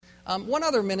One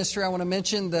other ministry I want to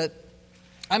mention that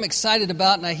I'm excited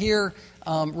about, and I hear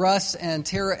Russ and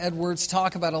Tara Edwards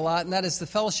talk about a lot, and that is the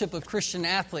Fellowship of Christian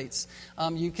Athletes.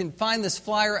 You can find this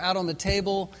flyer out on the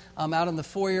table, out in the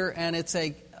foyer, and it's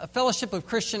a Fellowship of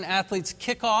Christian Athletes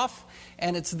kickoff,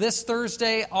 and it's this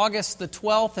Thursday, August the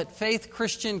 12th at Faith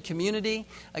Christian Community.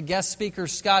 A guest speaker,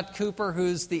 Scott Cooper,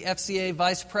 who's the FCA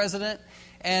Vice President.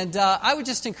 And I would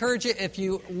just encourage you, if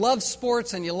you love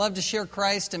sports and you love to share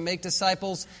Christ and make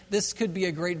disciples, this could be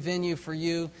a great venue for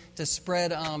you to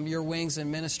spread your wings in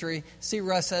ministry. See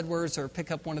Russ Edwards or pick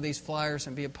up one of these flyers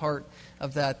and be a part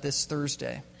of that this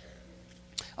Thursday.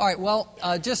 All right, well,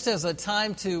 just as a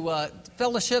time to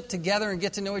fellowship together and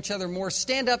get to know each other more,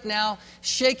 stand up now,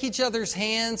 shake each other's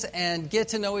hands, and get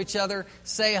to know each other,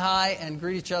 say hi, and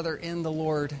greet each other in the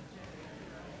Lord.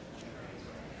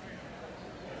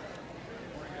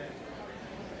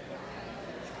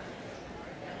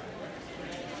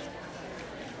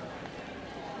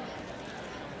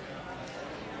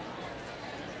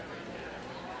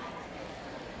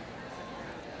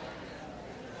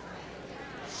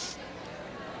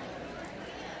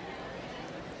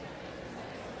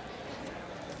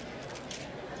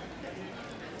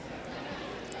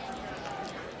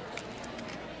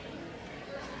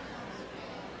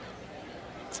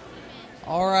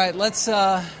 All right, let's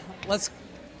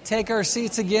take our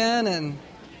seats again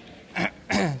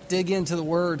and dig into the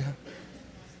Word.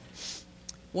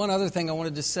 One other thing I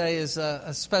wanted to say is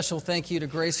a special thank you to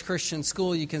Grace Christian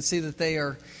School. You can see that they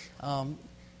are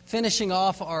finishing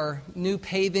off our new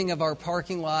paving of our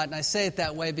parking lot, and I say it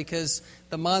that way because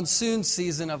the monsoon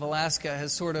season of Alaska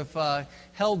has sort of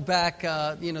held back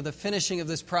the finishing of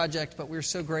this project, but we're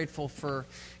so grateful for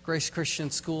Grace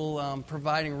Christian School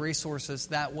providing resources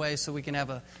that way so we can have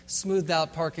a smoothed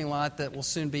out parking lot that will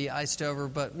soon be iced over.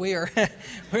 But we are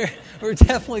we're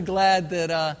definitely glad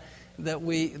that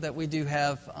we do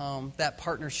have that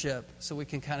partnership so we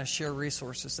can kind of share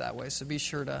resources that way. So be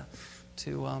sure to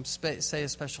say a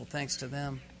special thanks to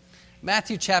them.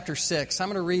 Matthew chapter 6. I'm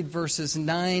going to read verses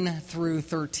 9 through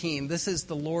 13. This is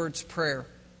the Lord's Prayer.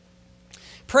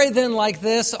 Pray then like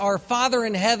this: Our Father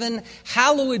in heaven,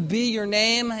 hallowed be your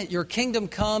name. Your kingdom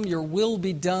come, your will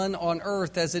be done on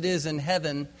earth as it is in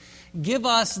heaven. Give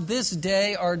us this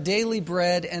day our daily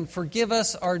bread, and forgive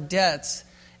us our debts,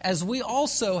 as we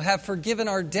also have forgiven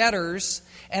our debtors.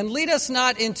 And lead us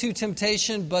not into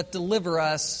temptation, but deliver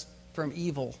us from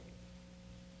evil.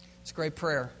 It's a great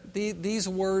prayer. These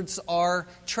words are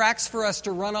tracks for us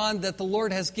to run on that the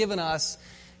Lord has given us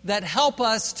that help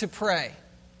us to pray.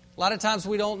 A lot of times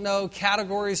we don't know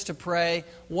categories to pray,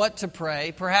 what to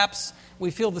pray. Perhaps we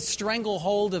feel the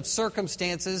stranglehold of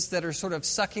circumstances that are sort of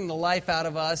sucking the life out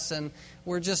of us, and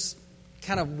we're just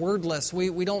kind of wordless.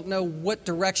 We don't know what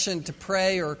direction to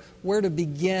pray or where to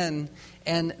begin.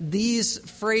 And these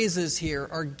phrases here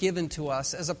are given to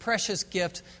us as a precious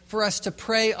gift for us to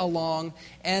pray along.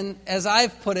 And as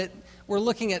I've put it, we're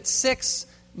looking at 6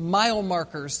 mile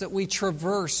markers that we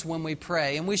traverse when we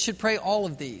pray. And we should pray all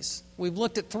of these. We've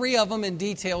looked at 3 of them in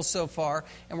detail so far,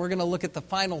 and we're going to look at the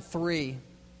final 3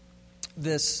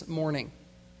 this morning.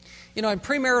 You know, in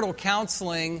premarital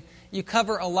counseling, you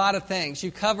cover a lot of things.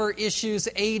 You cover issues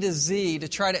A to Z to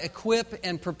try to equip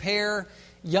and prepare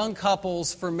young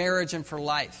couples for marriage and for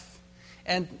life.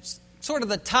 And sort of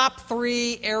the top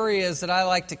 3 areas that I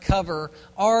like to cover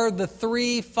are the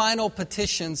 3 final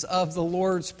petitions of the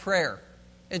Lord's Prayer.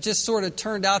 It just sort of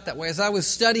turned out that way. As I was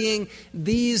studying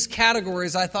these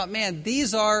categories, I thought, man,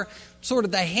 these are sort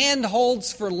of the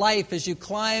handholds for life as you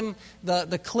climb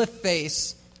the cliff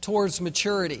face towards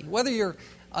maturity. Whether you're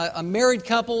a married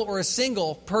couple or a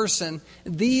single person,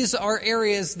 these are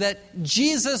areas that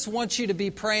Jesus wants you to be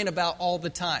praying about all the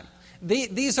time.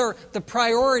 These are the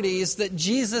priorities that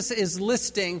Jesus is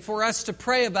listing for us to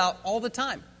pray about all the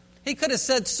time. He could have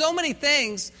said so many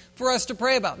things for us to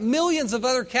pray about, millions of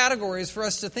other categories for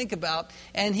us to think about,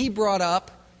 and he brought up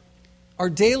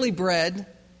our daily bread,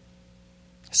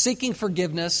 seeking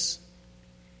forgiveness,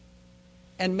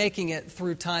 and making it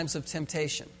through times of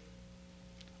temptation.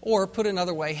 Or, put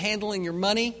another way, handling your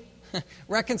money,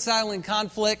 reconciling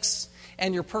conflicts,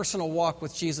 and your personal walk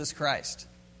with Jesus Christ.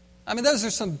 I mean, those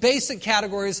are some basic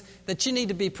categories that you need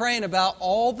to be praying about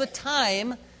all the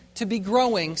time to be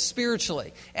growing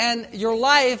spiritually. And your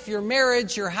life, your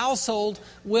marriage, your household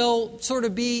will sort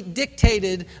of be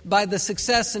dictated by the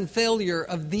success and failure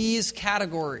of these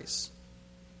categories.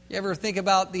 You ever think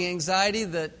about the anxiety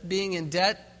that being in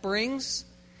debt brings?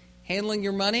 Handling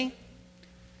your money?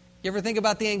 You ever think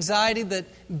about the anxiety that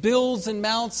builds and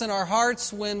mounts in our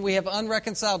hearts when we have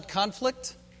unreconciled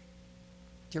conflict?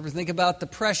 Do you ever think about the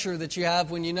pressure that you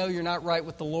have when you know you're not right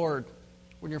with the Lord?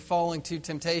 when you're falling to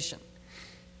temptation.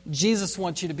 Jesus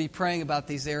wants you to be praying about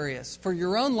these areas for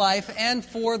your own life and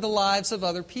for the lives of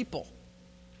other people.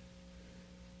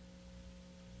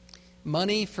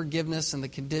 Money, forgiveness, and the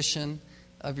condition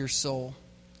of your soul.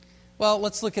 Well,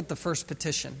 let's look at the first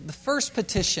petition. The first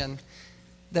petition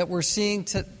that we're seeing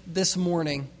this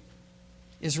morning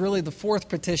is really the fourth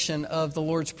petition of the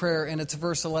Lord's Prayer, and it's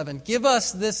verse 11. Give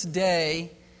us this day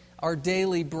our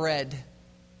daily bread.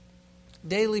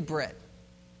 Daily bread.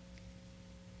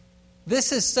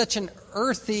 This is such an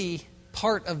earthy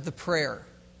part of the prayer.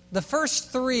 The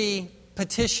first three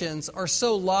petitions are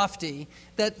so lofty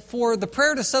that for the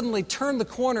prayer to suddenly turn the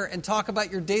corner and talk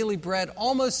about your daily bread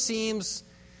almost seems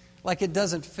like it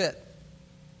doesn't fit.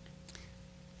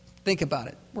 Think about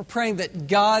it. We're praying that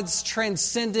God's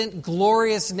transcendent,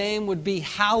 glorious name would be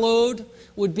hallowed,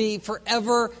 would be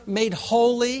forever made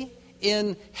holy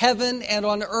in heaven and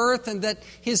on earth, and that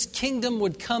His kingdom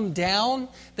would come down,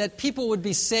 that people would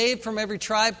be saved from every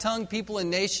tribe, tongue, people, and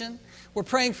nation. We're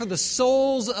praying for the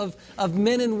souls of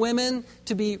men and women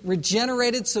to be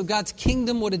regenerated so God's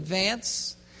kingdom would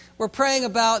advance. We're praying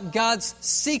about God's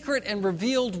secret and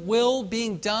revealed will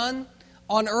being done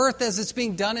on earth as it's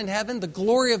being done in heaven, the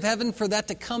glory of heaven for that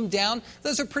to come down.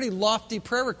 Those are pretty lofty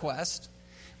prayer requests.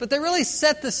 But they really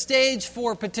set the stage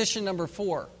for petition number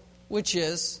 4, which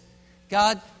is,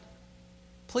 God,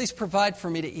 please provide for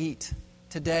me to eat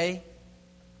today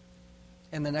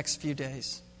and the next few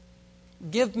days.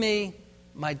 Give me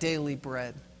my daily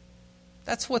bread.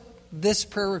 That's what this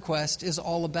prayer request is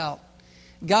all about.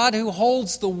 God, who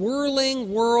holds the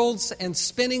whirling worlds and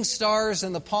spinning stars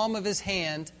in the palm of His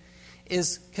hand,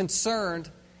 is concerned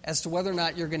as to whether or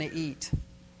not you're going to eat.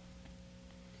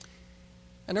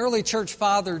 An early church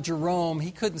father, Jerome,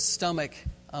 he couldn't stomach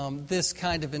this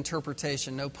kind of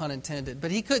interpretation, no pun intended.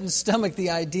 But he couldn't stomach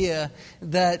the idea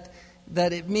that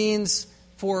it means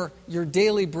for your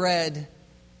daily bread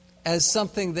as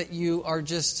something that you are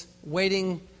just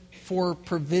waiting for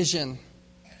provision,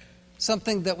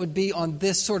 something that would be on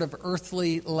this sort of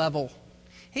earthly level.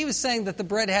 He was saying that the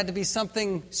bread had to be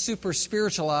something super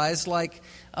spiritualized, like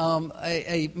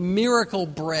a miracle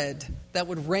bread that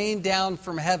would rain down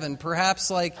from heaven,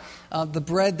 perhaps like the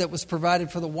bread that was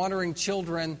provided for the wandering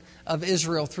children of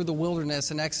Israel through the wilderness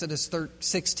in Exodus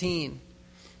 16,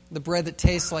 the bread that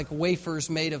tastes like wafers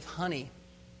made of honey.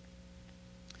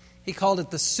 He called it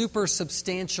the super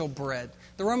substantial bread.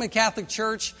 The Roman Catholic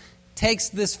Church takes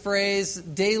this phrase,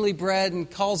 daily bread, and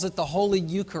calls it the Holy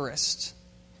Eucharist.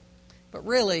 But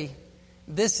really,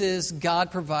 this is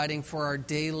God providing for our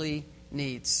daily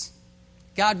needs.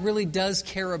 God really does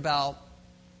care about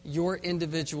your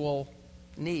individual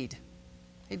need.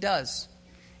 He does.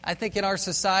 I think in our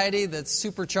society that's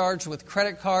supercharged with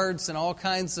credit cards and all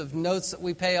kinds of notes that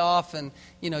we pay off and,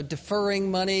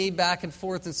 deferring money back and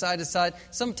forth and side to side,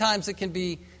 sometimes it can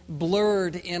be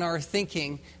blurred in our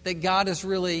thinking that God is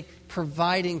really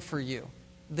providing for you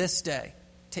this day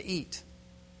to eat,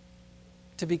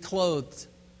 to be clothed,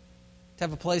 to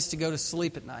have a place to go to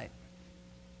sleep at night.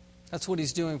 That's what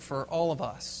He's doing for all of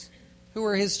us who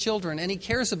are His children, and He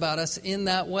cares about us in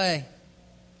that way.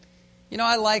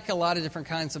 I like a lot of different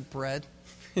kinds of bread.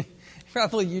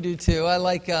 Probably you do too. I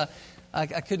like, I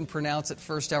couldn't pronounce it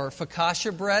first hour,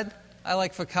 focaccia bread. I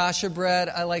like focaccia bread.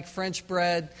 I like French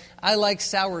bread. I like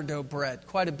sourdough bread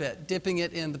quite a bit, dipping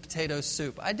it in the potato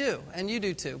soup. I do, and you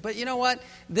do too. But you know what?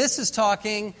 This is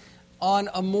talking on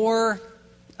a more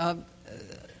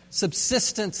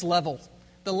subsistence level,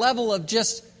 the level of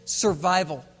just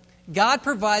survival. God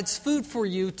provides food for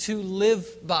you to live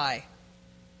by.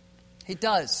 He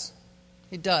does.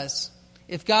 He does.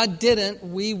 If God didn't,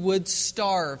 we would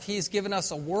starve. He's given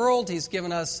us a world. He's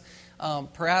given us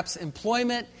perhaps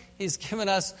employment. He's given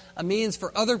us a means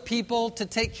for other people to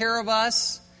take care of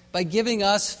us by giving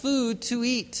us food to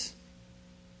eat.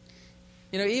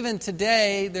 Even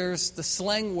today, there's the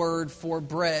slang word for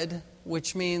bread,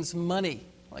 which means money.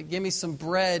 Like, give me some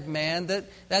bread, man.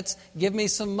 That's give me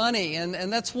some money.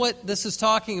 And that's what this is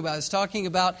talking about. It's talking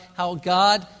about how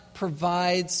God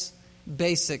provides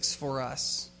basics for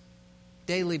us.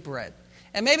 Daily bread.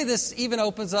 And maybe this even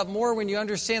opens up more when you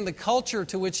understand the culture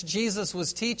to which Jesus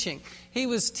was teaching. He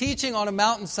was teaching on a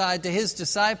mountainside to His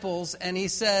disciples, and He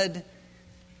said,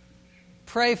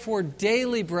 pray for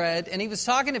daily bread. And He was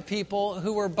talking to people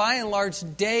who were by and large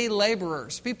day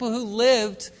laborers, people who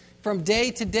lived from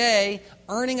day to day,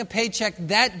 earning a paycheck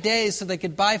that day so they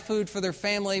could buy food for their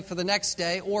family for the next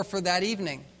day or for that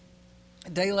evening.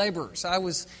 Day laborers. I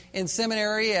was in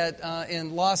seminary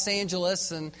in Los Angeles,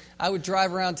 and I would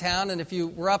drive around town, and if you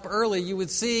were up early, you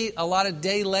would see a lot of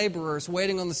day laborers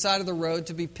waiting on the side of the road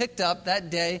to be picked up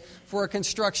that day for a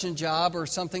construction job or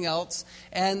something else,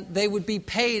 and they would be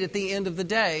paid at the end of the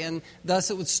day, and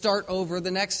thus it would start over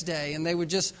the next day, and they would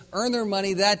just earn their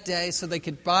money that day so they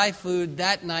could buy food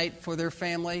that night for their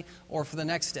family or for the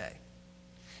next day.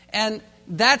 And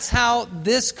that's how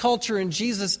this culture in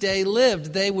Jesus' day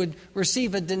lived. They would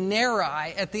receive a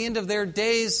denarii at the end of their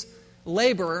day's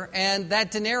labor, and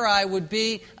that denarii would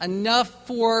be enough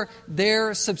for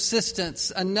their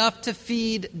subsistence, enough to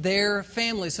feed their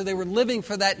family. So they were living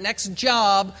for that next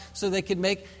job so they could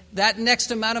make that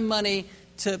next amount of money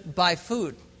to buy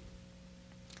food.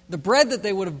 The bread that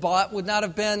they would have bought would not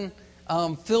have been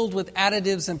filled with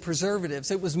additives and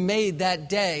preservatives. It was made that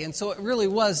day, and so it really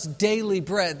was daily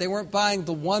bread. They weren't buying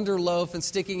the Wonder Loaf and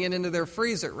sticking it into their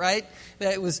freezer, right?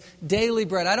 It was daily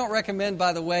bread. I don't recommend,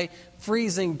 by the way,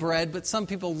 freezing bread, but some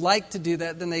people like to do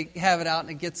that. Then they have it out and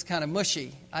it gets kind of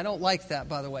mushy. I don't like that,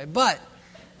 by the way, but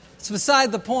it's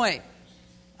beside the point.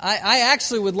 I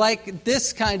actually would like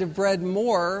this kind of bread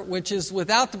more, which is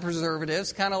without the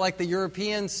preservatives, kind of like the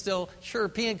European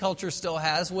culture still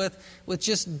has, with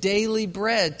just daily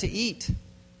bread to eat.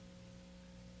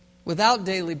 Without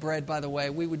daily bread, by the way,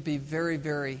 we would be very,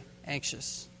 very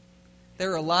anxious.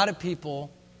 There are a lot of people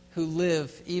who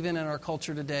live, even in our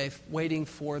culture today, waiting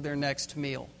for their next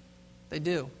meal. They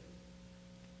do.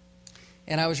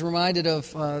 And I was reminded of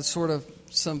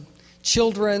some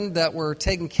children that were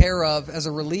taken care of as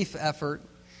a relief effort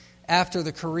after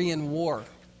the Korean War.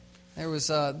 There was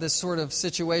this sort of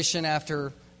situation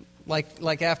after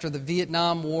the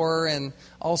Vietnam War and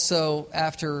also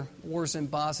after wars in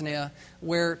Bosnia,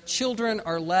 where children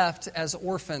are left as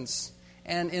orphans.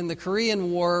 And in the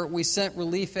Korean War, we sent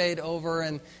relief aid over,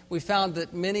 and we found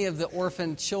that many of the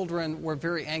orphaned children were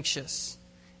very anxious.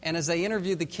 And as they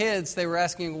interviewed the kids, they were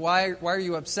asking, why are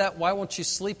you upset? Why won't you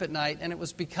sleep at night? And it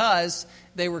was because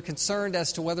they were concerned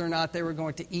as to whether or not they were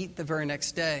going to eat the very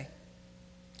next day.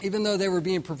 Even though they were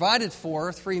being provided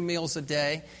for 3 meals a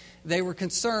day, they were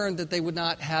concerned that they would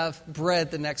not have bread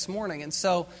the next morning. And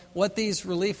so what these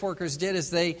relief workers did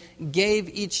is they gave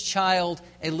each child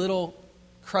a little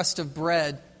crust of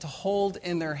bread to hold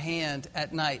in their hand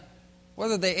at night.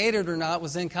 Whether they ate it or not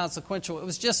was inconsequential. It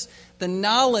was just the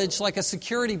knowledge, like a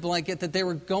security blanket, that they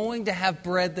were going to have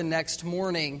bread the next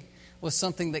morning was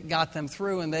something that got them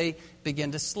through, and they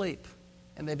began to sleep,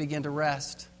 and they began to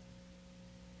rest.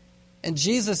 And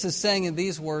Jesus is saying in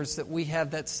these words that we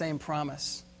have that same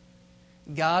promise.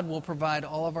 God will provide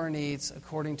all of our needs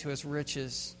according to His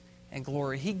riches and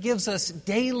glory. He gives us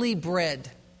daily bread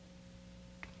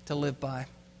to live by.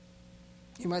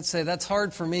 You might say, that's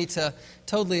hard for me to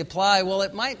totally apply. Well,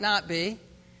 it might not be.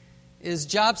 Is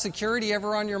job security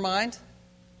ever on your mind? Do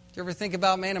you ever think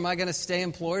about, man, am I going to stay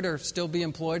employed or still be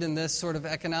employed in this sort of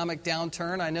economic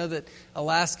downturn? I know that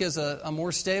Alaska is a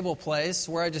more stable place.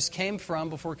 Where I just came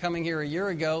from before coming here a year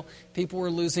ago, people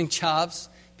were losing jobs.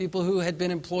 People who had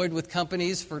been employed with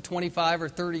companies for 25 or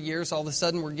 30 years all of a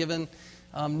sudden were given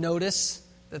notice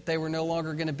that they were no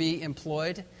longer going to be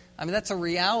employed. I mean, that's a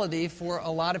reality for a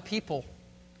lot of people.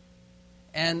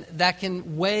 And that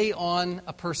can weigh on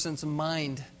a person's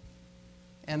mind.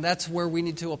 And that's where we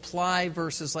need to apply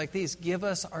verses like these. Give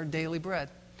us our daily bread.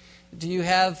 Do you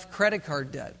have credit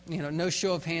card debt? No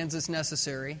show of hands is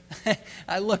necessary.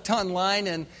 I looked online,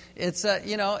 and it's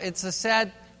a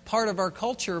sad part of our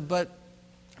culture, but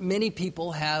many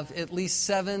people have at least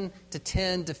 $7,000 to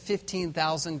 $10,000 to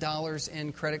 $15,000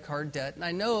 in credit card debt. And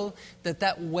I know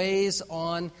that weighs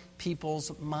on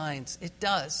people's minds. It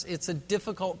does. It's a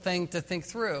difficult thing to think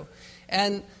through.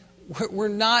 And we're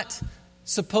not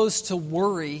supposed to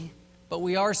worry, but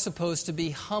we are supposed to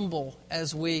be humble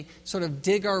as we sort of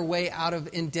dig our way out of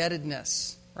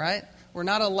indebtedness, right? We're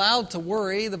not allowed to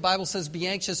worry. The Bible says, be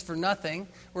anxious for nothing.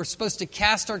 We're supposed to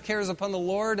cast our cares upon the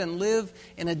Lord and live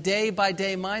in a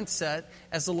day-by-day mindset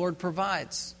as the Lord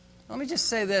provides. Let me just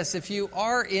say this. If you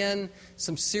are in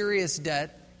some serious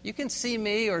debt, you can see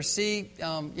me or see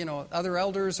other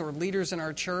elders or leaders in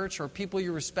our church or people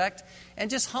you respect, and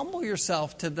just humble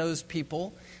yourself to those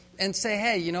people and say,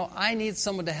 hey, I need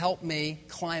someone to help me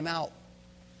climb out.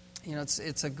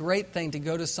 It's a great thing to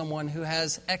go to someone who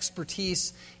has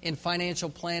expertise in financial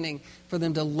planning, for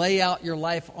them to lay out your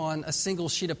life on a single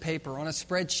sheet of paper, on a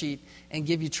spreadsheet, and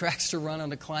give you tracks to run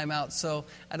on to climb out. So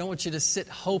I don't want you to sit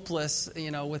hopeless,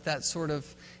 with that sort of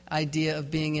idea of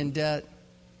being in debt.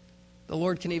 The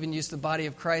Lord can even use the body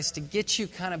of Christ to get you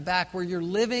kind of back where you're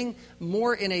living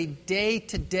more in a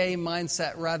day-to-day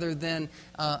mindset rather than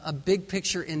a big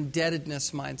picture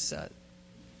indebtedness mindset.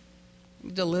 We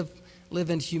need to live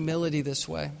in humility this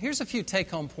way. Here's a few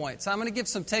take-home points. I'm going to give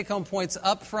some take-home points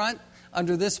up front,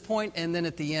 under this point, and then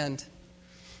at the end.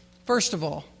 First of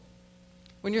all,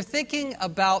 when you're thinking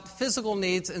about physical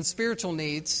needs and spiritual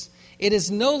needs, it is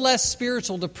no less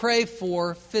spiritual to pray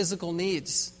for physical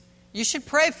needs. You should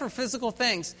pray for physical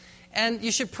things, and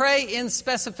you should pray in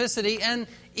specificity, and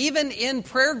even in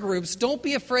prayer groups, don't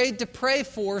be afraid to pray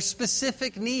for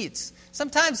specific needs.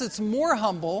 Sometimes it's more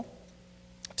humble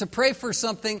to pray for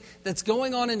something that's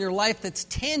going on in your life that's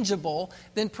tangible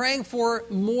than praying for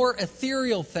more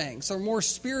ethereal things or more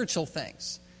spiritual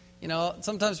things. You know,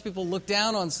 sometimes people look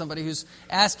down on somebody who's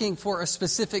asking for a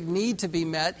specific need to be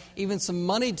met, even some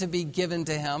money to be given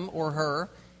to him or her,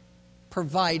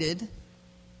 provided.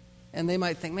 And they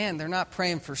might think, man, they're not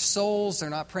praying for souls, they're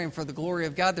not praying for the glory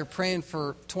of God, they're praying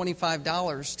for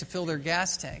 $25 to fill their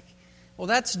gas tank. Well,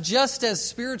 that's just as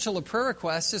spiritual a prayer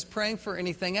request as praying for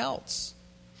anything else.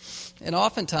 And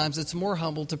oftentimes it's more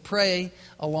humble to pray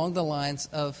along the lines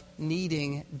of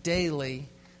needing daily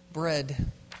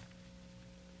bread.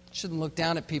 Shouldn't look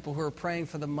down at people who are praying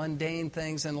for the mundane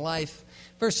things in life.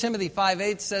 1 Timothy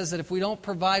 5:8 says that if we don't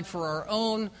provide for our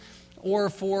own or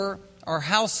for our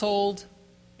household,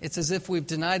 it's as if we've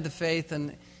denied the faith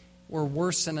and we're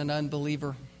worse than an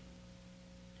unbeliever.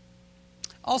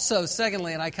 Also,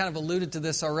 secondly, and I kind of alluded to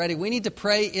this already, we need to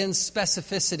pray in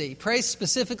specificity. Pray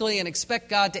specifically and expect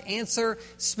God to answer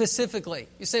specifically.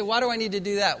 You say, why do I need to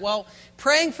do that? Well,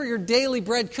 praying for your daily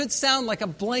bread could sound like a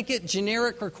blanket,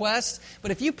 generic request,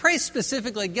 but if you pray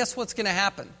specifically, guess what's going to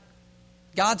happen?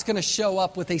 God's going to show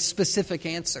up with a specific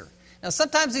answer. Now,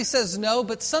 sometimes he says no,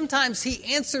 but sometimes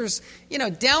he answers,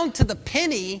 down to the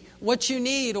penny what you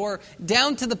need, or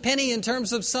down to the penny in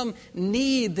terms of some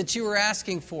need that you were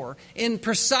asking for, in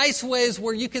precise ways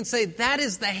where you can say, that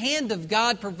is the hand of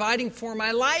God providing for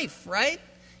my life, right?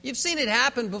 You've seen it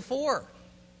happen before.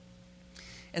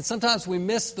 And sometimes we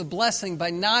miss the blessing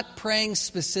by not praying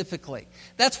specifically.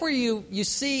 That's where you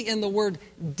see in the word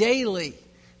daily.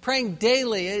 Praying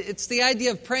daily, it's the idea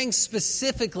of praying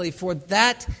specifically for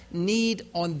that need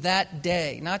on that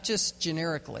day, not just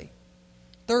generically.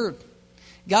 Third,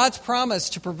 God's promise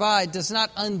to provide does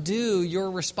not undo your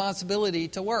responsibility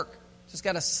to work. Just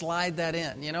got to slide that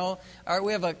in, All right,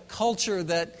 we have a culture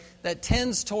that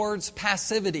tends towards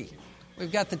passivity.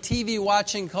 We've got the TV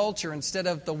watching culture instead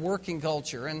of the working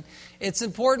culture, and it's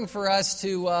important for us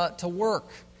to work.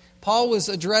 Paul was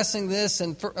addressing this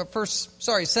in 2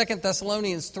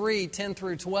 Thessalonians 3, 10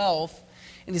 through 12.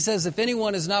 And he says, if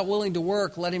anyone is not willing to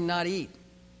work, let him not eat.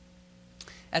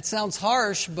 That sounds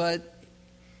harsh, but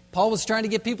Paul was trying to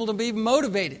get people to be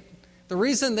motivated. The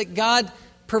reason that God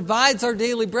provides our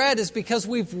daily bread is because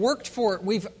we've worked for it.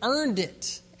 We've earned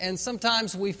it. And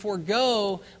sometimes we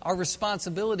forego our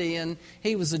responsibility. And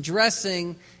he was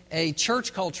addressing a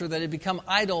church culture that had become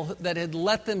idle, that had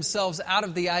let themselves out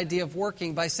of the idea of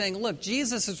working by saying, look,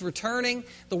 Jesus is returning,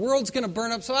 the world's going to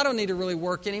burn up, so I don't need to really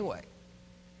work anyway.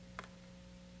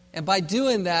 And by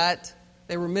doing that,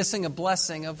 they were missing a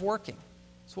blessing of working.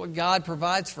 It's what God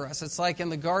provides for us. It's like in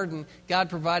the garden, God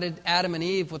provided Adam and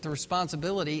Eve with the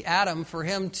responsibility, Adam, for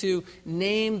him to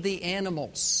name the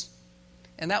animals.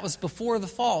 And that was before the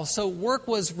fall. So work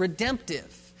was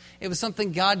redemptive. It was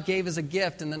something God gave as a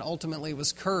gift, and then ultimately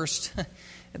was cursed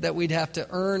that we'd have to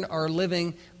earn our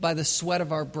living by the sweat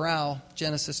of our brow,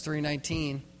 Genesis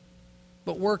 3:19.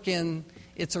 But work in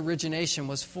its origination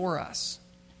was for us.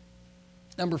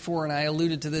 Number 4, and I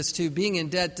alluded to this too, being in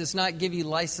debt does not give you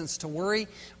license to worry.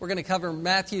 We're going to cover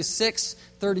Matthew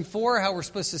 6:34, how we're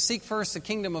supposed to seek first the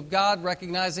kingdom of God,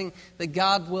 recognizing that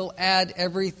God will add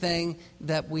everything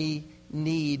that we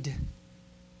need.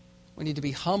 We need to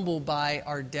be humble by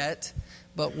our debt,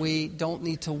 but we don't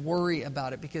need to worry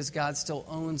about it because God still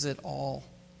owns it all.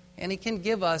 And He can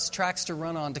give us tracks to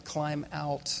run on to climb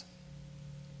out.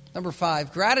 Number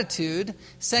 5, gratitude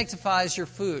sanctifies your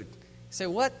food. You say,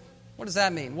 what does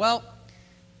that mean? Well,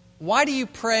 why do you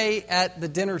pray at the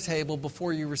dinner table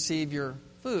before you receive your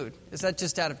food? Is that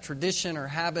just out of tradition or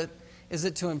habit? Is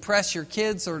it to impress your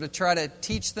kids or to try to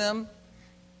teach them,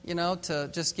 to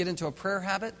just get into a prayer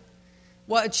habit?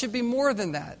 Well, it should be more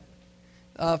than that.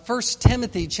 1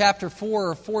 Timothy chapter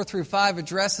 4 through 5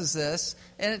 addresses this,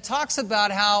 and it talks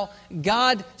about how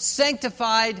God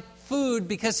sanctified food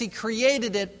because He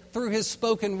created it through His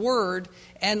spoken word,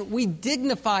 and we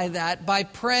dignify that by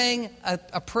praying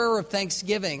a prayer of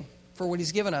thanksgiving for what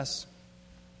He's given us.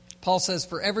 Paul says,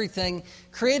 for everything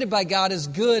created by God is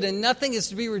good, and nothing is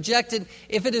to be rejected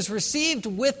if it is received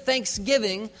with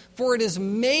thanksgiving, for it is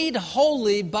made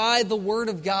holy by the word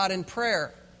of God in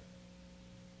prayer.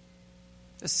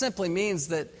 This simply means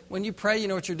that when you pray, you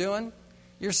know what you're doing?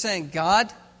 You're saying,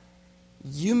 God,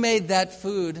 you made that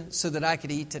food so that I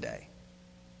could eat today.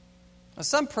 Now,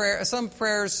 some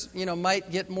prayers,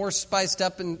 might get more spiced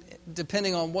up and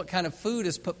depending on what kind of food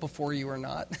is put before you or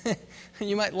not.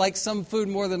 You might like some food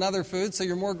more than other food, so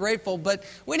you're more grateful. But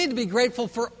we need to be grateful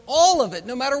for all of it,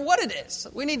 no matter what it is.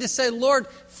 We need to say, Lord,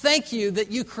 thank you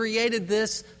that you created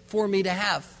this for me to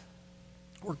have.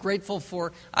 We're grateful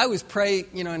for, I always pray,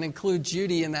 and include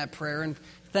Judy in that prayer and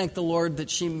thank the Lord that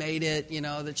she made it,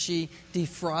 that she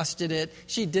defrosted it.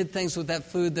 She did things with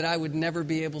that food that I would never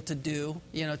be able to do,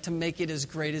 to make it as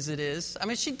great as it is. I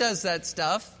mean, she does that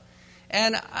stuff.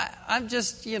 And I'm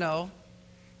just,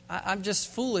 I'm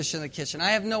just foolish in the kitchen.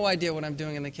 I have no idea what I'm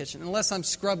doing in the kitchen. Unless I'm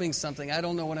scrubbing something, I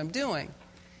don't know what I'm doing.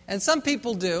 And some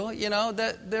people do,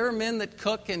 that there are men that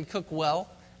cook and cook well.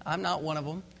 I'm not one of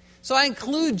them. So I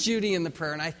include Judy in the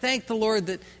prayer, and I thank the Lord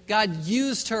that God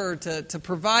used her to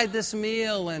provide this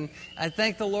meal, and I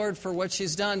thank the Lord for what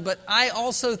she's done. But I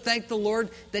also thank the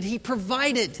Lord that He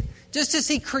provided. Just as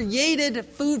He created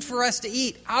food for us to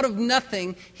eat, out of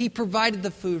nothing, He provided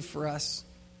the food for us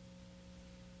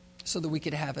so that we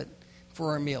could have it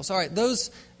for our meals. All right,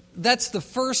 that's the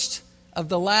first of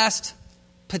the last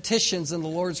petitions in the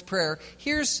Lord's Prayer.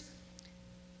 Here's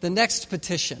the next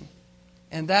petition.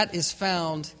 And that is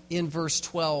found in verse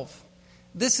 12.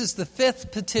 This is the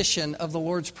fifth petition of the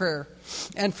Lord's Prayer.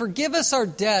 And forgive us our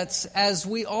debts as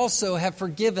we also have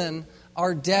forgiven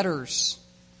our debtors.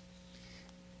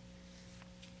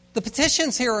 The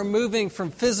petitions here are moving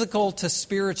from physical to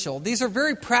spiritual. These are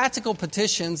very practical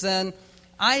petitions, and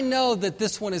I know that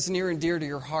this one is near and dear to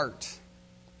your heart.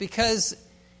 Because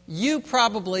you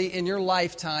probably in your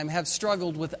lifetime have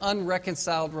struggled with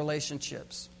unreconciled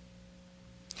relationships.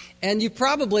 And you've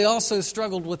probably also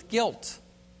struggled with guilt.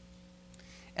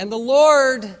 And the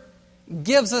Lord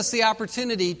gives us the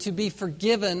opportunity to be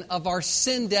forgiven of our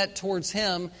sin debt towards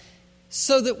Him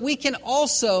so that we can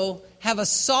also have a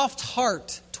soft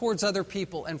heart towards other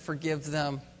people and forgive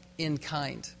them in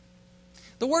kind.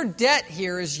 The word debt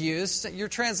here is used. Your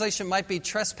translation might be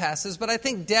trespasses, but I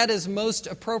think debt is most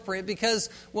appropriate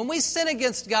because when we sin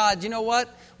against God, you know what?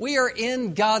 We are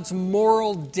in God's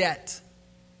moral debt.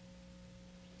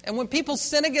 And when people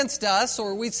sin against us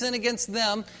or we sin against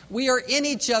them, we are in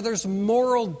each other's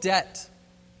moral debt.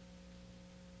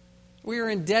 We are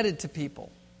indebted to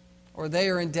people, or they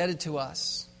are indebted to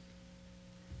us.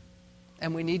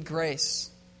 And we need grace,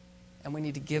 and we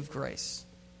need to give grace.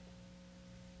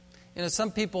 Some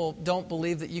people don't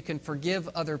believe that you can forgive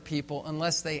other people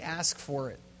unless they ask for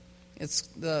it. It's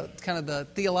the kind of the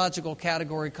theological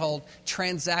category called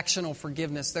transactional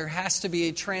forgiveness. There has to be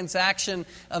a transaction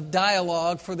of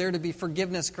dialogue for there to be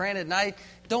forgiveness granted. And I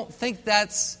don't think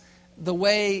that's the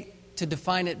way to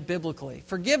define it biblically.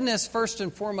 Forgiveness, first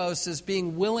and foremost, is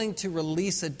being willing to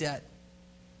release a debt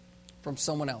from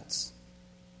someone else.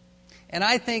 And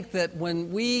I think that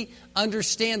when we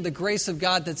understand the grace of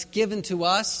God that's given to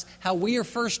us, how we are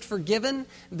first forgiven,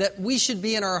 that we should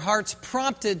be in our hearts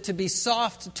prompted to be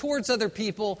soft towards other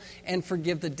people and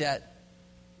forgive the debt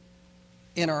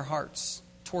in our hearts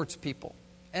towards people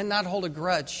and not hold a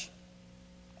grudge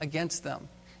against them.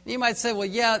 And you might say, well,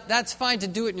 yeah, that's fine to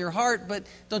do it in your heart, but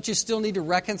don't you still need to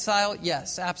reconcile?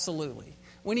 Yes, absolutely.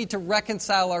 We need to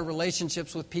reconcile our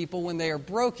relationships with people when they are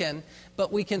broken,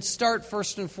 but we can start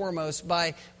first and foremost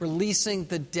by releasing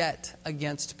the debt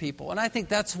against people. And I think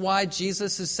that's why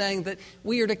Jesus is saying that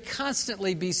we are to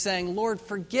constantly be saying, Lord,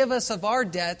 forgive us of our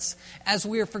debts as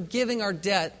we are forgiving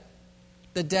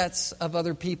the debts of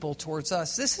other people towards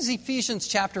us. This is Ephesians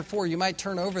chapter 4. You might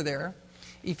turn over there.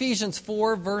 Ephesians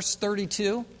 4, verse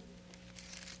 32.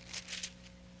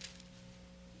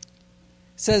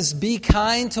 Says, be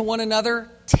kind to one another,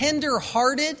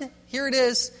 tender-hearted. Here it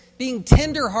is, being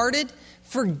tender-hearted,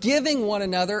 forgiving one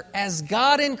another as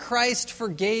God in Christ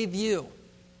forgave you.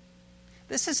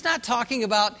 This is not talking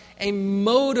about a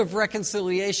mode of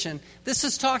reconciliation. This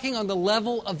is talking on the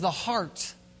level of the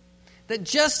heart. That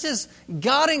just as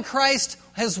God in Christ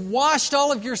has washed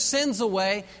all of your sins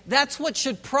away, that's what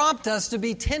should prompt us to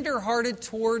be tender-hearted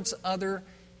towards other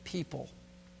people.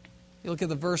 You look at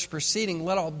the verse preceding,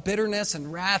 let all bitterness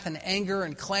and wrath and anger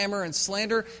and clamor and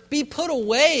slander be put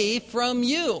away from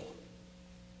you,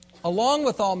 along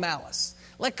with all malice.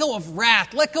 Let go of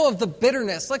wrath, let go of the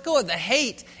bitterness, let go of the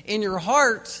hate in your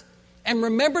heart, and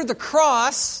remember the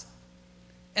cross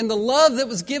and the love that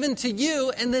was given to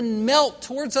you, and then melt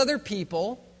towards other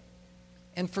people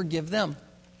and forgive them.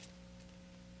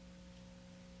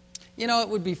 It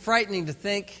would be frightening to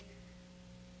think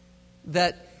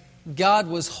that God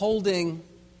was holding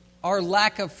our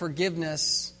lack of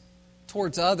forgiveness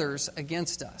towards others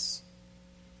against us.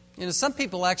 Some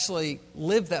people actually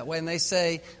live that way, and they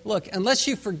say, look, unless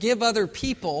you forgive other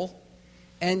people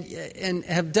and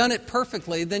have done it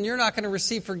perfectly, then you're not going to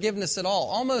receive forgiveness at all.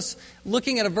 Almost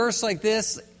looking at a verse like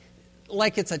this,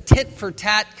 like it's a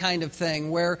tit-for-tat kind of thing,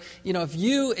 where,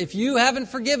 if you haven't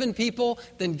forgiven people,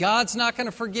 then God's not going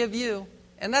to forgive you.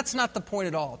 And that's not the point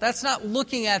at all. That's not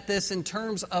looking at this in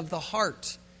terms of the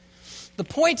heart. The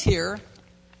point here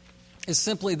is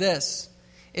simply this.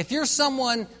 If you're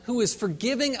someone who is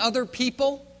forgiving other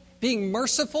people, being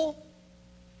merciful,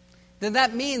 then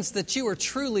that means that you are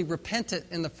truly repentant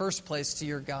in the first place to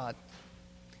your God.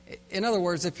 In other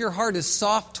words, if your heart is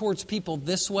soft towards people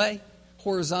this way,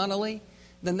 horizontally,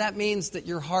 then that means that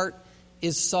your heart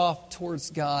is soft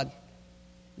towards God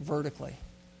vertically.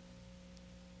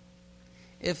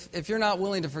 If you're not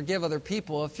willing to forgive other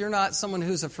people, if you're not someone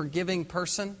who's a forgiving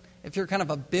person, if you're kind of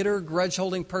a bitter,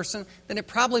 grudge-holding person, then it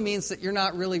probably means that you're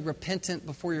not really repentant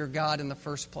before your God in the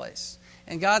first place.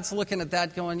 And God's looking at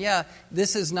that going, yeah,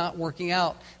 this is not working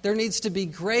out. There needs to be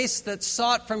grace that's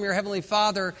sought from your Heavenly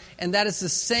Father, and that is the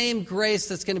same grace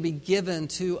that's going to be given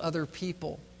to other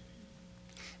people.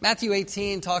 Matthew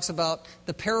 18 talks about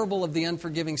the parable of the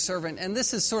unforgiving servant, and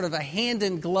this is sort of a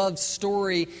hand-in-glove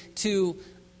story to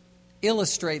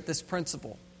illustrate this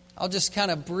principle. I'll just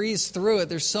kind of breeze through it.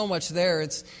 There's so much there.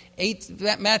 It's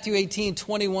Matthew 18,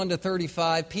 21 to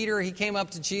 35. Peter, he came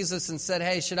up to Jesus and said,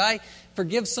 hey, should I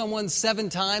forgive someone 7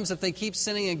 times if they keep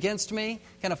sinning against me?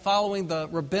 Kind of following the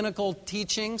rabbinical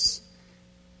teachings,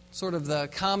 sort of the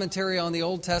commentary on the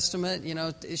Old Testament.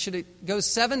 Should it go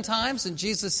 7 times? And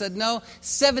Jesus said, no,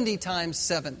 70 times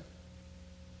 7.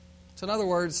 So in other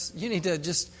words, you need to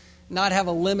just not have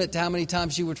a limit to how many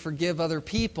times you would forgive other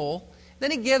people. Then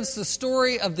he gives the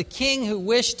story of the king who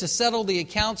wished to settle the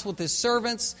accounts with his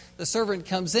servants. The servant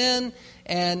comes in,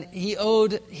 and he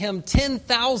owed him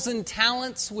 10,000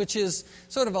 talents, which is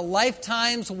sort of a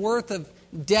lifetime's worth of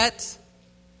debt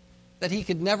that he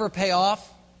could never pay off.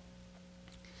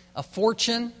 A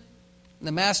fortune.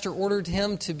 The master ordered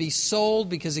him to be sold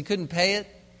because he couldn't pay it,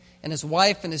 and his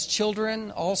wife and his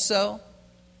children also.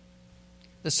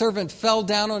 The servant fell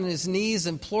down on his knees,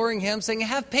 imploring him, saying,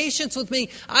 have patience with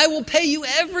me. I will pay you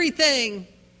everything.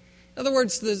 In other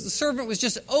words, the servant was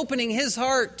just opening his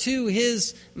heart to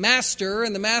his master,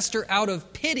 and the master, out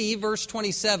of pity, verse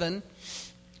 27,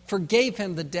 forgave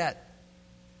him the debt.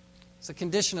 It's a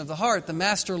condition of the heart. The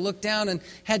master looked down and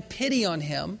had pity on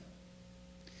him.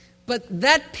 But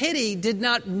that pity did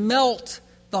not melt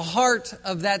the heart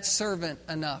of that servant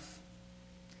enough.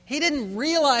 He didn't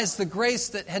realize the grace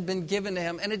that had been given to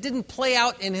him, and it didn't play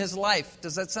out in his life.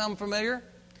 Does that sound familiar?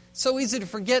 So easy to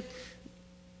forget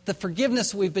the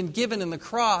forgiveness we've been given in the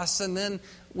cross, and then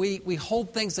we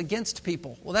hold things against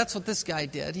people. Well, that's what this guy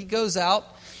did. He goes out,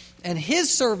 and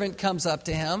his servant comes up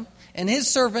to him, and his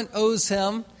servant owes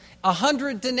him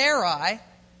 100 denarii.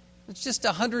 It's just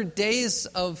 100 days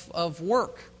of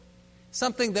work,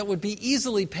 something that would be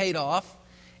easily paid off.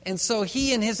 And so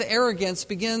he, in his arrogance,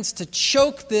 begins to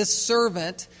choke this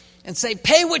servant and say,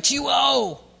 pay what you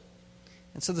owe.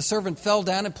 And so the servant fell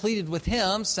down and pleaded with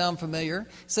him. Sound familiar?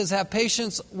 He says, have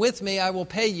patience with me, I will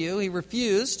pay you. He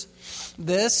refused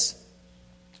this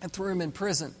and threw him in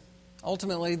prison.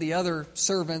 Ultimately, the other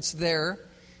servants there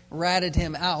ratted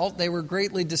him out. They were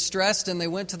greatly distressed, and they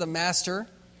went to the master.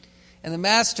 And the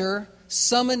master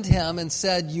summoned him and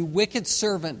said, you wicked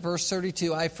servant, verse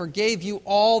 32, I forgave you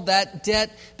all that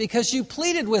debt because you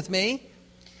pleaded with me,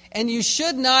 and you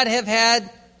should not you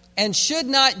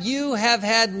have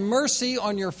had mercy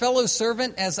on your fellow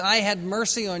servant as I had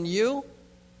mercy on you?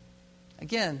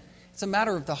 Again, it's a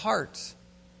matter of the heart.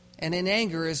 And in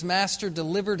anger, his master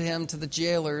delivered him to the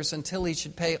jailers until he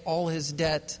should pay all his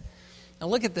debt. Now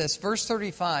look at this, verse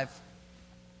 35.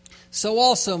 So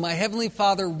also my heavenly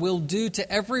Father will do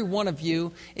to every one of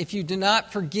you if you do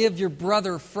not forgive your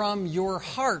brother from your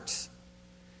heart.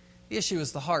 The issue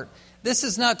is the heart. This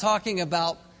is not talking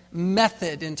about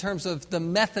method in terms of the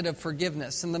method of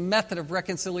forgiveness and the method of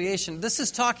reconciliation. This is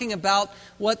talking about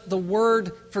what the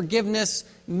word forgiveness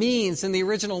means in the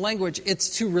original language.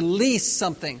 It's to release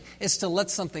something. It's to let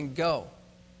something go.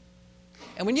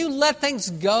 And when you let things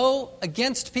go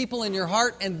against people in your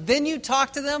heart and then you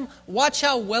talk to them, watch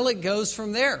how well it goes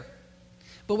from there.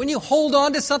 But when you hold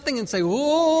on to something and say,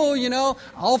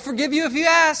 I'll forgive you if you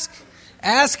ask.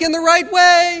 Ask in the right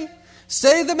way.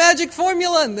 Say the magic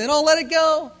formula and then I'll let it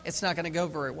go. It's not going to go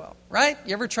very well, right?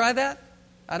 You ever try that?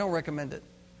 I don't recommend it.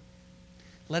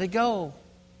 Let it go.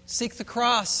 Seek the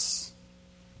cross.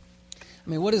 I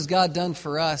mean, what has God done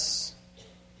for us?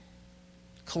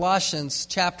 Colossians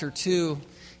chapter 2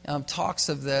 talks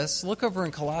of this. Look over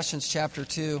in Colossians chapter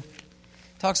 2.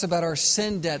 Talks about our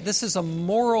sin debt. This is a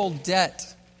moral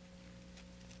debt.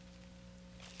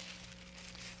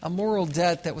 A moral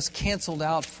debt that was canceled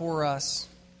out for us.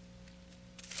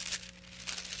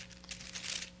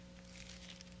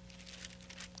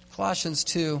 Colossians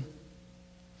 2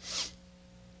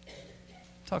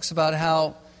 talks about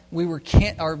how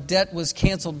our debt was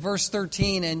canceled. Verse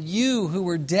 13, and you who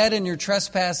were dead in your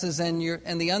trespasses and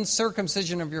the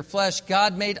uncircumcision of your flesh,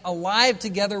 God made alive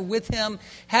together with him,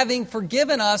 having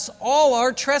forgiven us all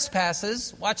our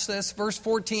trespasses. Watch this, verse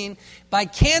 14, by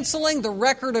canceling the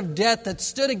record of debt that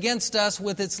stood against us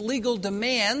with its legal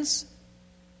demands.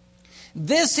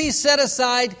 This he set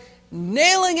aside,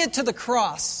 nailing it to the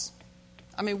cross.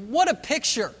 I mean, what a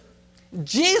picture.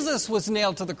 Jesus was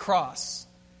nailed to the cross.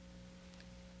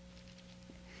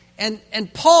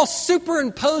 And Paul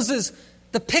superimposes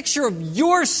the picture of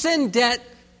your sin debt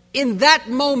in that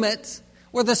moment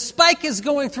where the spike is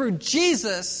going through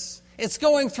Jesus. It's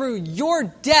going through your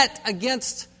debt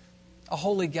against a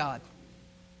holy God.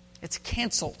 It's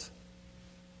canceled.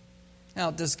 Now,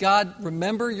 does God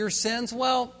remember your sins?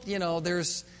 Well,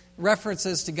 there's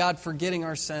references to God forgetting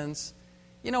our sins.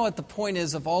 You know what the point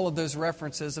is of all of those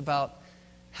references about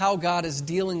how God is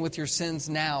dealing with your sins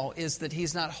now is that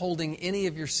he's not holding any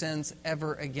of your sins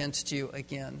ever against you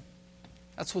again.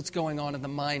 That's what's going on in the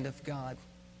mind of God.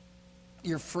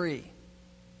 You're free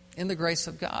in the grace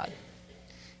of God.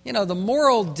 The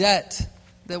moral debt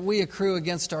that we accrue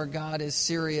against our God is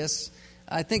serious.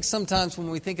 I think sometimes when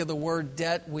we think of the word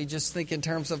debt, we just think in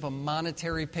terms of a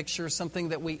monetary picture, something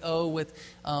that we owe with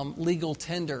legal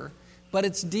tender. But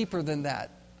it's deeper than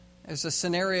that. There's a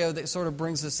scenario that sort of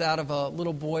brings us out of a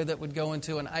little boy that would go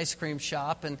into an ice cream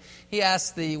shop, and he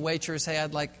asked the waitress, hey,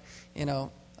 I'd like,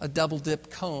 a double dip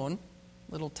cone.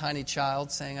 Little tiny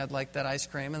child saying, I'd like that ice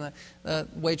cream. And the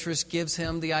waitress gives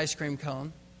him the ice cream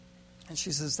cone. And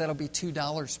she says, that'll be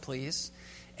 $2, please.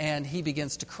 And he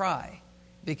begins to cry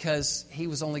because he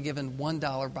was only given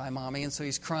 $1 by Mommy. And so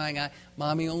he's crying,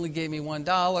 Mommy only gave me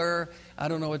 $1. I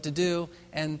don't know what to do.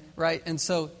 And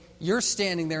so you're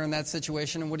standing there in that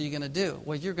situation, and what are you going to do?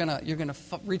 Well, you're going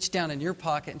to reach down in your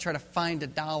pocket and try to find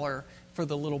 $1 for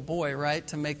the little boy, right,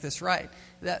 to make this right.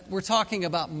 That we're talking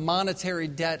about monetary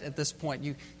debt at this point.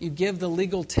 You give the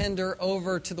legal tender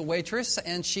over to the waitress,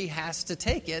 and she has to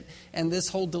take it, and this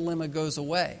whole dilemma goes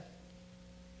away.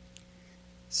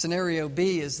 Scenario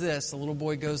B is this. The little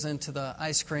boy goes into the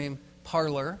ice cream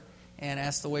parlor and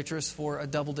asks the waitress for a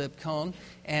double dip cone.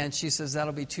 And she says,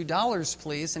 that'll be $2,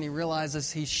 please. And he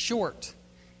realizes he's short.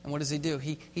 And what does he do?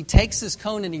 He takes his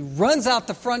cone and he runs out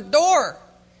the front door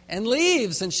and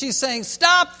leaves. And she's saying,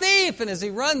 stop, thief! And as he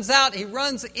runs out, he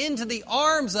runs into the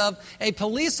arms of a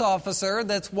police officer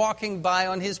that's walking by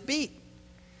on his beat.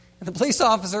 And the police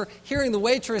officer, hearing the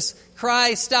waitress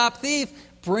cry, stop, thief,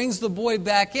 brings the boy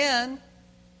back in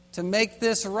to make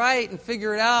this right and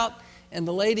figure it out. And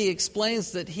the lady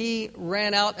explains that he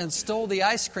ran out and stole the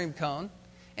ice cream cone.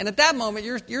 And at that moment,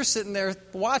 you're sitting there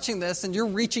watching this, and you're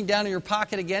reaching down in your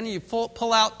pocket again, and you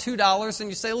pull out $2, and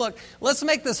you say, look, let's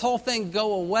make this whole thing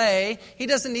go away. He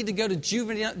doesn't need to go to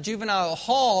juvenile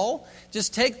hall.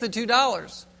 Just take the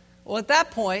 $2. Well, at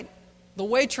that point, the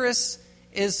waitress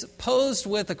is posed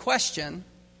with a question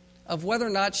of whether or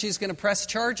not she's going to press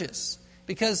charges.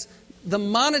 Because the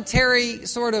monetary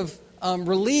sort of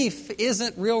relief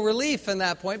isn't real relief in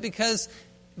that point, because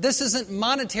this isn't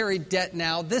monetary debt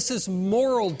now. This is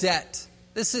moral debt.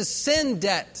 This is sin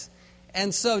debt.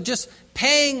 And so just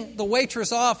paying the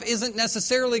waitress off isn't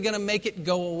necessarily going to make it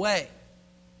go away.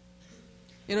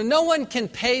 No one can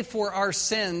pay for our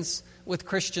sins with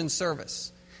Christian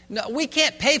service. No, we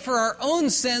can't pay for our own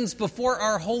sins before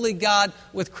our holy God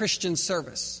with Christian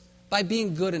service by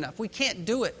being good enough. We can't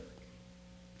do it.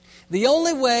 The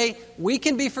only way we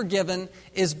can be forgiven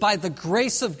is by the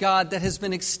grace of God that has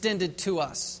been extended to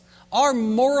us. Our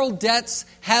moral debts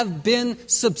have been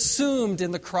subsumed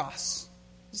in the cross.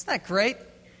 Isn't that great?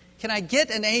 Can I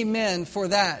get an amen for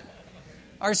that?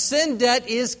 Our sin debt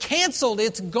is canceled.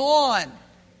 It's gone.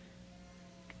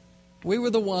 We were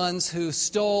the ones who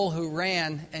stole, who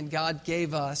ran, and God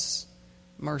gave us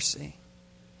mercy.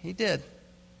 He did.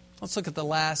 Let's look at the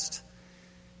last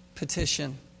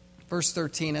petition. Verse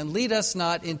 13, and lead us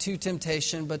not into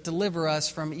temptation, but deliver us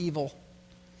from evil.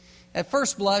 At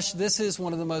first blush, this is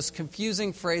one of the most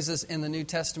confusing phrases in the New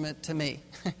Testament to me.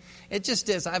 It just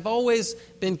is. I've always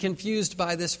been confused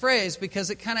by this phrase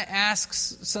because it kind of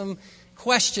asks some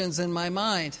questions in my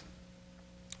mind.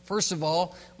 First of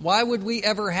all, why would we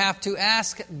ever have to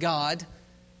ask God,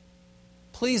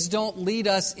 please don't lead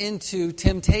us into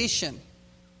temptation?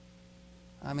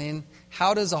 I mean,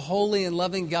 how does a holy and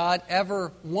loving God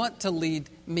ever want to lead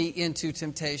me into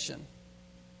temptation.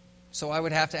 So I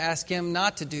would have to ask him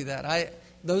not to do that.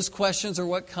 Those questions are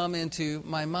what come into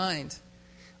my mind.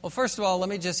 Well, first of all, let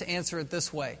me just answer it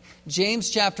this way. James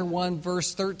chapter 1,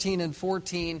 verse 13 and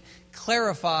 14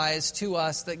 clarifies to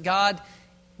us that God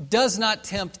does not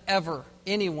tempt ever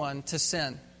anyone to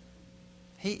sin.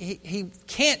 He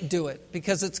can't do it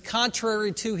because it's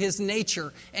contrary to his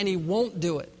nature, and he won't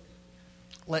do it.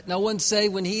 Let no one say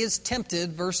when he is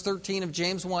tempted, verse 13 of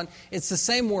James 1, it's the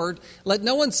same word. Let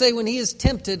no one say when he is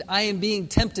tempted, I am being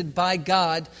tempted by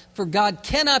God. For God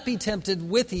cannot be tempted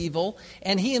with evil,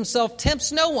 and he himself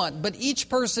tempts no one. But each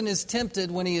person is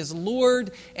tempted when he is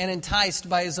lured and enticed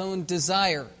by his own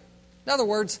desire. In other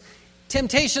words,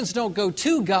 temptations don't go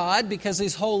to God because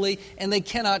he's holy, and they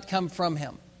cannot come from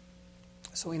him.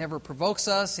 So he never provokes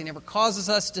us, he never causes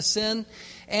us to sin,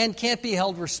 and can't be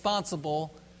held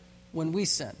responsible when we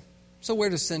sin. So where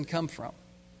does sin come from?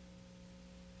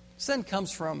 Sin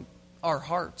comes from our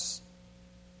hearts.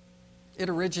 It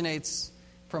originates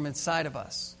from inside of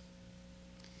us.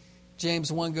 James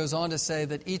 1 goes on to say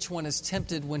that each one is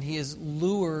tempted when he is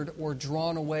lured or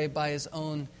drawn away by his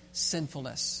own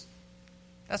sinfulness.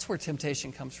 That's where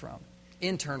temptation comes from,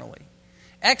 internally.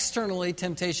 Externally,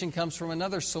 temptation comes from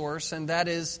another source, and that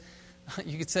is,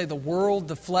 you could say, the world,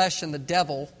 the flesh, and the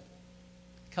devil.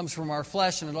 It comes from our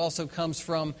flesh, and it also comes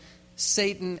from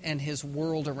Satan and his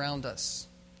world around us.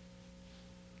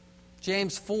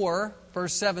 James 4,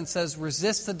 verse 7 says,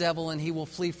 resist the devil and he will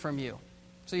flee from you.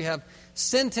 So you have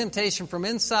sin temptation from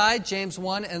inside, James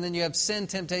 1, and then you have sin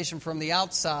temptation from the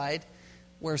outside,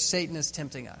 where Satan is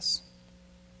tempting us.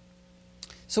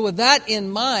 So with that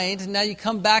in mind, now you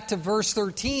come back to verse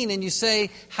 13 and you say,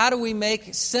 how do we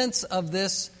make sense of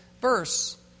this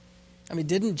verse? I mean,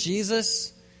 didn't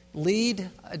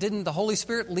the Holy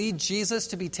Spirit lead Jesus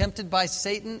to be tempted by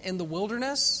Satan in the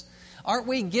wilderness? Aren't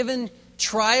we given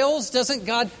trials? Doesn't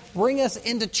God bring us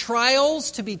into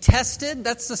trials to be tested?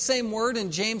 That's the same word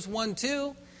in James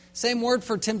 1:2. Same word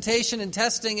for temptation and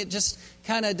testing. It just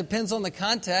kind of depends on the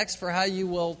context for how you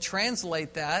will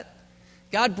translate that.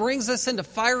 God brings us into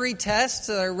fiery tests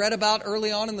that I read about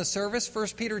early on in the service, 1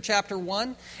 Peter chapter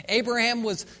 1. Abraham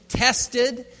was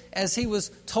tested as he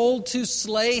was told to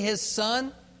slay his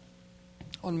son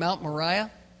on Mount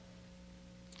Moriah.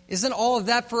 Isn't all of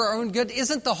that for our own good?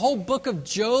 Isn't the whole book of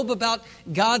Job about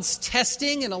God's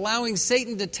testing and allowing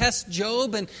Satan to test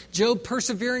Job and Job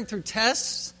persevering through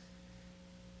tests?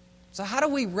 So how do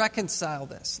we reconcile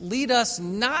this? Lead us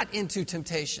not into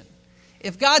temptation.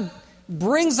 If God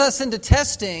brings us into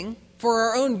testing for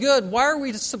our own good, why are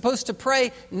we supposed to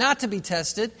pray not to be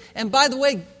tested? And by the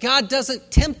way, God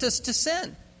doesn't tempt us to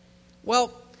sin.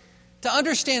 Well, to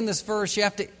understand this verse, you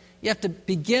have to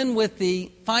begin with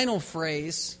the final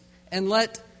phrase and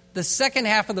let the second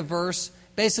half of the verse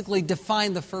basically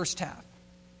define the first half.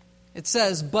 It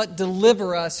says, but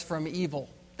deliver us from evil.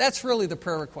 That's really the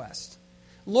prayer request.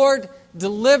 Lord,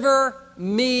 deliver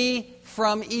me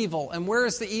from evil. And where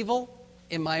is the evil?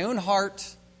 In my own heart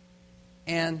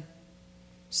and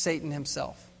Satan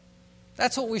himself.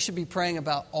 That's what we should be praying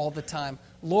about all the time.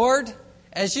 Lord,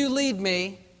 as you lead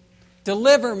me,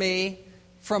 deliver me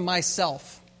from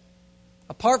myself.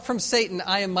 Apart from Satan,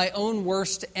 I am my own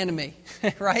worst enemy,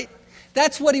 right?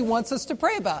 That's what he wants us to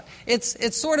pray about.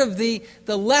 It's sort of the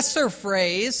lesser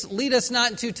phrase, lead us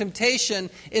not into temptation,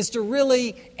 is to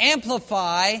really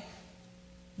amplify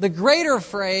the greater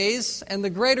phrase and the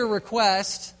greater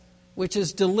request, which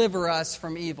is deliver us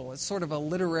from evil. It's sort of a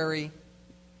literary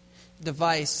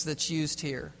device that's used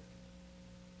here.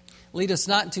 Lead us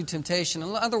not into temptation.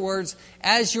 In other words,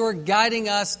 as you're guiding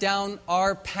us down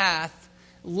our path,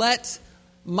 let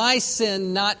my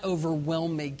sin not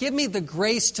overwhelm me. Give me the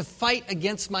grace to fight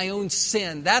against my own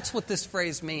sin. That's what this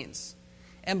phrase means.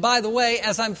 And by the way,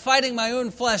 as I'm fighting my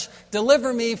own flesh,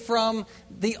 deliver me from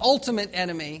the ultimate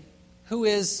enemy, who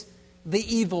is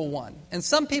the evil one. And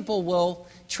some people will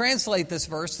translate this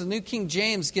verse. The New King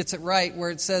James gets it right where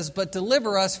it says, but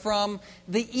deliver us from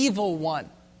the evil one.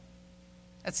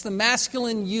 That's the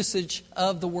masculine usage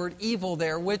of the word evil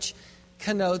there, which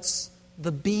connotes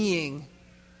the being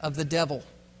of the devil.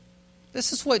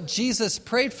 This is what Jesus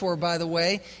prayed for, by the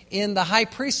way, in the high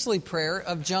priestly prayer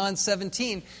of John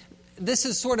 17. This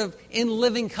is sort of in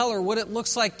living color what it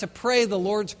looks like to pray the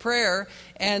Lord's Prayer.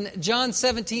 And John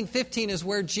 17:15 is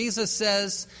where Jesus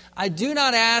says, I do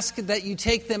not ask that you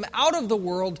take them out of the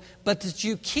world, but that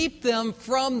you keep them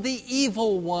from the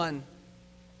evil one.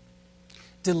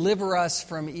 Deliver us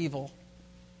from evil.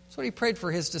 That's what he prayed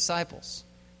for his disciples.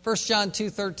 1 John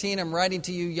 2:13, I'm writing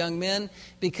to you, young men,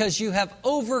 because you have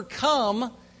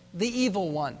overcome the evil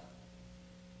one.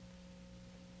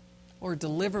 Lord,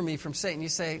 deliver me from Satan. You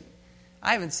say,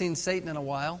 I haven't seen Satan in a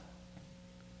while.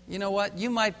 You know what? You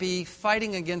might be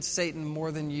fighting against Satan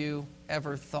more than you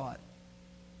ever thought.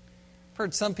 I've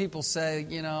heard some people say,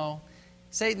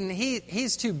 Satan,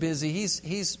 he's too busy.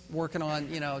 He's working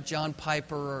on, John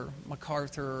Piper or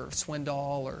MacArthur or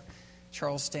Swindoll or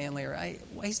Charles Stanley.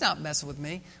 He's not messing with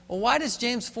me. Well, why does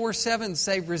James 4:7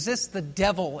 say, resist the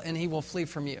devil and he will flee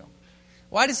from you?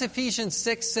 Why does Ephesians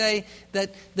 6 say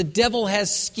that the devil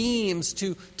has schemes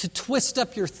to twist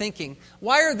up your thinking?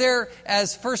 Why are there,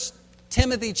 as 1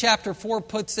 Timothy chapter 4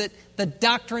 puts it, the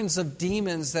doctrines of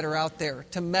demons that are out there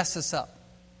to mess us up?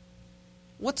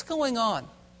 What's going on?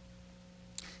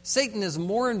 Satan is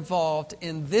more involved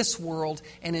in this world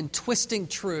and in twisting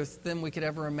truth than we could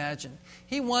ever imagine.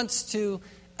 He wants to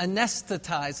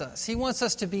anesthetize us. He wants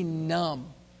us to be numb.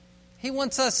 He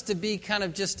wants us to be kind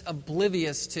of just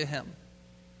oblivious to him,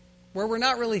 where we're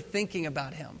not really thinking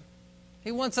about him.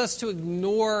 He wants us to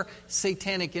ignore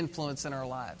satanic influence in our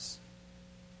lives.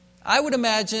 I would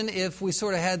imagine if we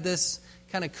sort of had this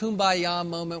kind of kumbaya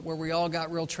moment where we all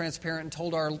got real transparent and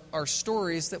told our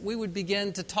stories, that we would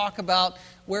begin to talk about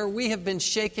where we have been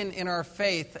shaken in our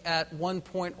faith at one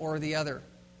point or the other.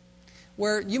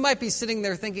 Where you might be sitting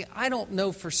there thinking, I don't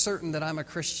know for certain that I'm a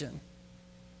Christian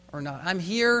or not. I'm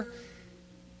here,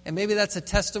 and maybe that's a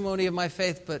testimony of my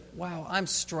faith, but wow, I'm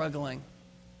struggling.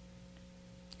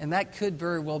 And that could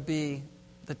very well be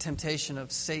the temptation of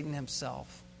Satan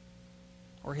himself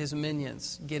or his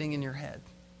minions getting in your head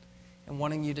and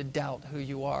wanting you to doubt who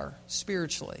you are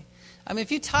spiritually. I mean,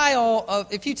 if you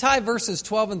tie verses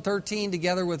 12 and 13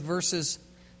 together with verses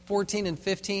 14 and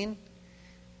 15,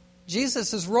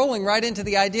 Jesus is rolling right into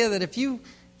the idea that if you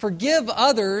forgive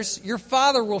others, your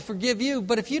Father will forgive you.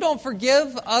 But if you don't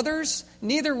forgive others,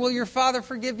 neither will your Father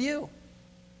forgive you.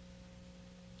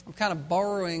 I'm kind of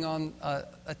borrowing on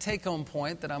a take-home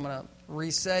point that I'm going to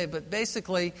re-say. But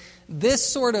basically, this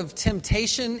sort of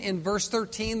temptation in verse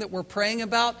 13 that we're praying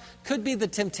about could be the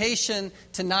temptation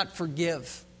to not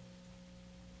forgive.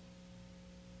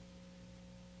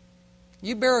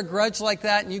 You bear a grudge like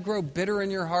that and you grow bitter in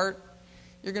your heart,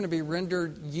 you're going to be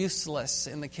rendered useless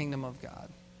in the kingdom of God.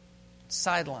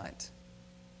 Sidelined.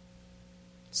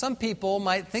 Some people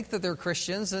might think that they're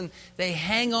Christians and they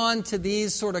hang on to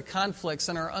these sort of conflicts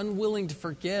and are unwilling to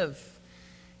forgive.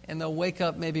 And they'll wake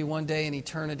up maybe one day in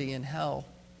eternity in hell,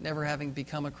 never having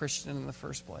become a Christian in the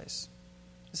first place.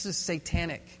 This is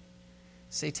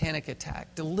satanic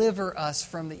attack. Deliver us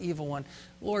from the evil one.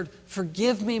 Lord,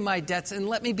 forgive me my debts and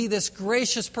let me be this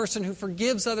gracious person who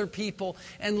forgives other people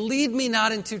and lead me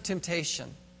not into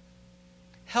temptation.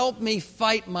 Help me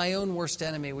fight my own worst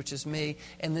enemy, which is me,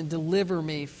 and then deliver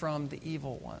me from the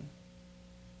evil one.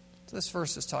 So this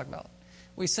verse is talking about.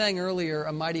 We sang earlier,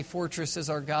 A Mighty Fortress is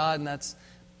Our God, and that's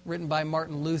written by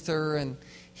Martin Luther, and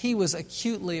he was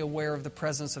acutely aware of the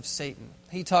presence of Satan.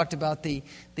 He talked about the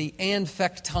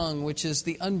Anfechtung, which is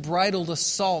the unbridled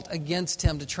assault against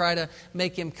him to try to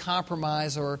make him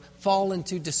compromise or fall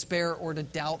into despair or to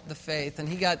doubt the faith. And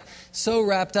he got so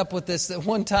wrapped up with this that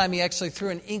one time he actually threw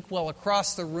an inkwell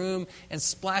across the room and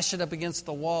splashed it up against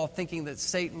the wall, thinking that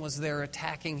Satan was there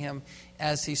attacking him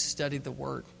as he studied the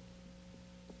Word.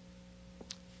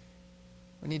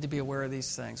 We need to be aware of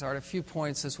these things. All right, a few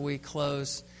points as we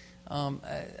close.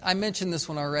 I mentioned this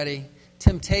one already.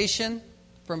 Temptation,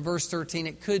 from verse 13,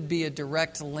 it could be a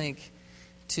direct link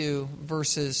to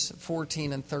verses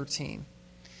 14 and 13.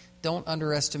 Don't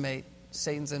underestimate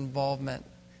Satan's involvement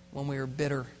when we are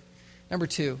bitter. Number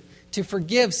 2, to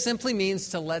forgive simply means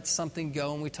to let something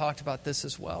go, and we talked about this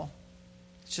as well.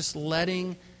 It's just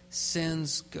letting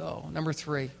sins go. Number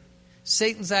 3,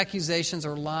 Satan's accusations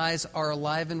or lies are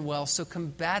alive and well, so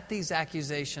combat these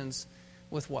accusations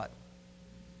with what?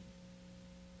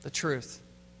 The truth.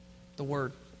 The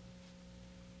Word.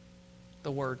 The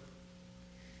Word.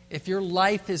 If your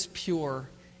life is pure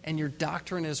and your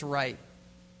doctrine is right,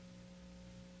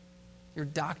 your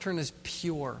doctrine is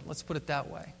pure, let's put it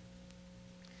that way,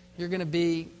 you're going to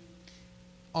be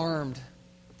armed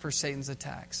for Satan's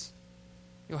attacks.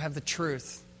 You'll have the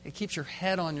truth. It keeps your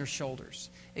head on your shoulders.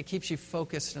 It keeps you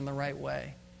focused in the right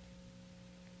way.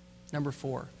 Number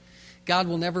 4, God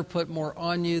will never put more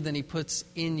on you than He puts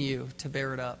in you to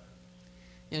bear it up.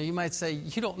 You might say,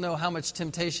 you don't know how much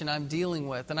temptation I'm dealing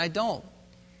with, and I don't.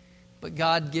 But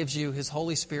God gives you His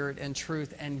Holy Spirit and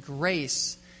truth and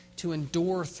grace to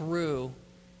endure through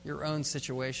your own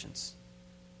situations,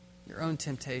 your own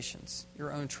temptations,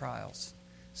 your own trials.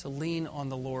 So lean on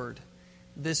the Lord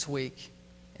this week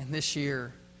and this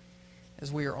year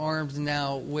as we are armed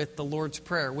now with the Lord's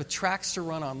Prayer, with tracks to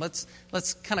run on. Let's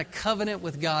kind of covenant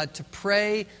with God to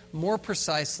pray more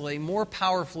precisely, more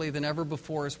powerfully than ever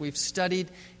before as we've studied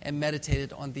and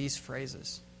meditated on these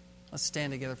phrases. Let's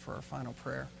stand together for our final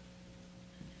prayer.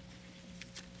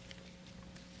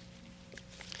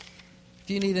 If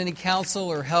you need any counsel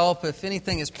or help, if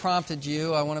anything has prompted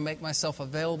you, I want to make myself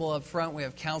available up front. We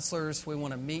have counselors. We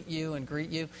want to meet you and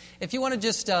greet you. If you want to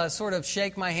just sort of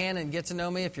shake my hand and get to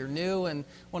know me, if you're new and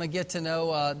want to get to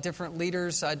know different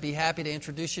leaders, I'd be happy to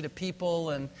introduce you to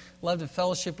people and love to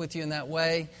fellowship with you in that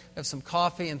way. We have some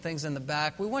coffee and things in the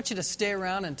back. We want you to stay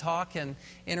around and talk and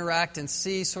interact and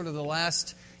see sort of the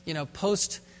last,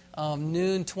 post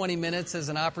noon, 20 minutes as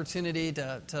an opportunity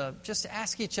to just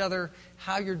ask each other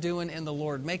how you're doing in the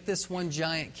Lord. Make this one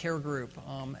giant care group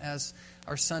as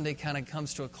our Sunday kind of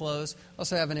comes to a close.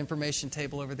 Also have an information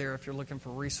table over there if you're looking for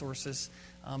resources,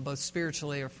 both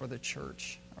spiritually or for the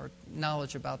church, or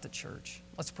knowledge about the church.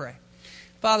 Let's pray.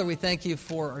 Father, we thank you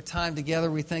for our time together.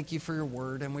 We thank you for your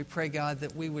word, and we pray, God,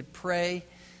 that we would pray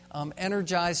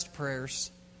energized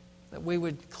prayers, that we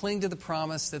would cling to the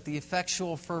promise that the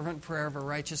effectual, fervent prayer of a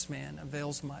righteous man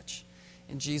avails much.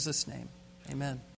 In Jesus' name, amen.